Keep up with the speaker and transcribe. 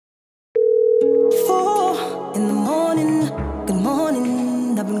4 in the morning, good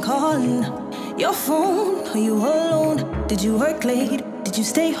morning, I've been calling your phone. Are you alone? Did you work late? Did you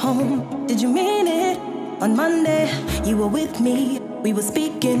stay home? Did you mean it? On Monday, you were with me, we were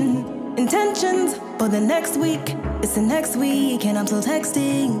speaking intentions for the next week. It's the next week and I'm still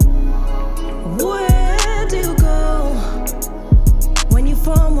texting. Where do you go when you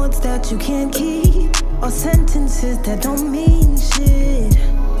form words that you can't keep, or sentences that don't mean shit?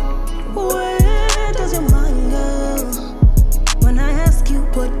 Where does your mind go when I ask you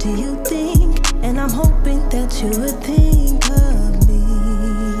what do you think, and I'm hoping that you would think of me?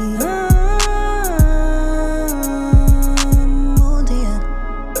 Oh dear,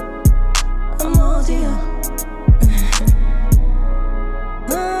 oh dear.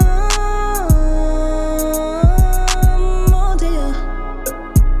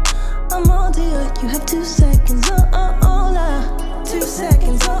 You have 2 seconds, 2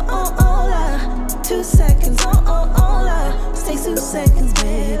 seconds, 2 seconds, Stay 2 seconds,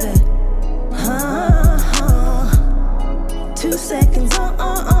 baby. 2 seconds,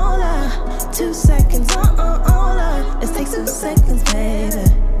 2 seconds, It takes 2 seconds, baby.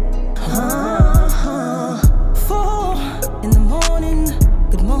 4 in the morning,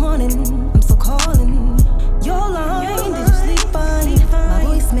 good morning, I'm still calling your line. Did you sleep on my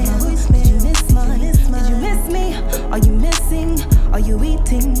voicemail? Did you miss mine? Did you miss me? Are you missing? Are you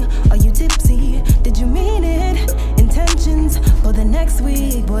eating? Are you tipsy? Did you mean it? Intentions for the next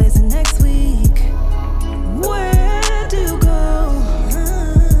week, boys, the next week. Where do you go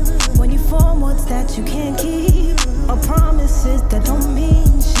when you form words that you can't keep, or promises that don't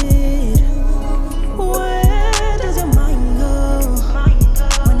mean shit? Where does your mind go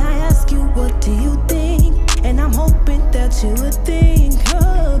when I ask you what do you think, and I'm hoping that you would think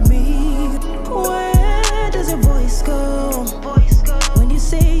of me? Where does your voice go when you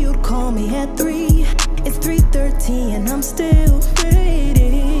say you'd call me at 3? It's 3:30 and I'm still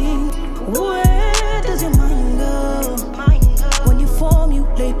waiting. Where does your mind go when you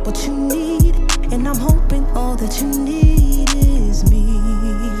formulate what you need, and I'm hoping all that you need is me?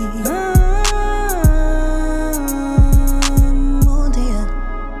 Oh dear,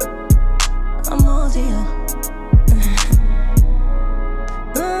 oh dear.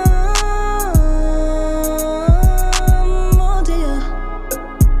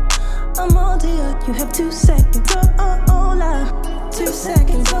 You have 2 seconds, 2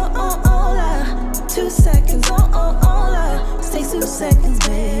 seconds, 2 seconds, Stay 2 seconds,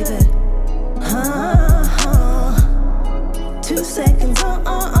 baby. 2 seconds,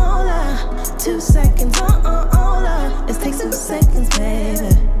 2 seconds, It takes 2 seconds,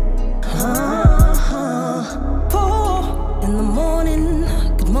 baby. 4 in the morning,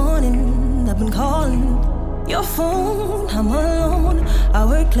 good morning, I've been calling your phone. I'm alone, I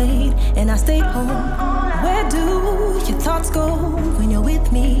work late and I stay home. Where do your thoughts go when you're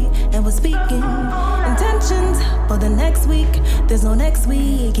with me and we're speaking intentions for the next week? There's no next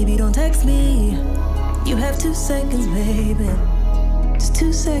week if you don't text me. You have 2 seconds, baby. Just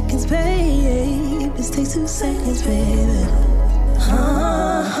 2 seconds, babe. It takes 2 seconds, baby.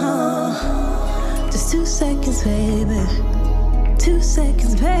 Just 2 seconds, baby. 2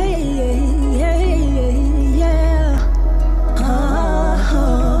 seconds, baby. Yeah.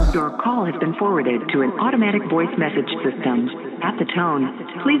 Your call has been forwarded to an automatic voice message system. At the tone,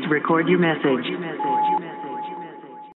 please record your message.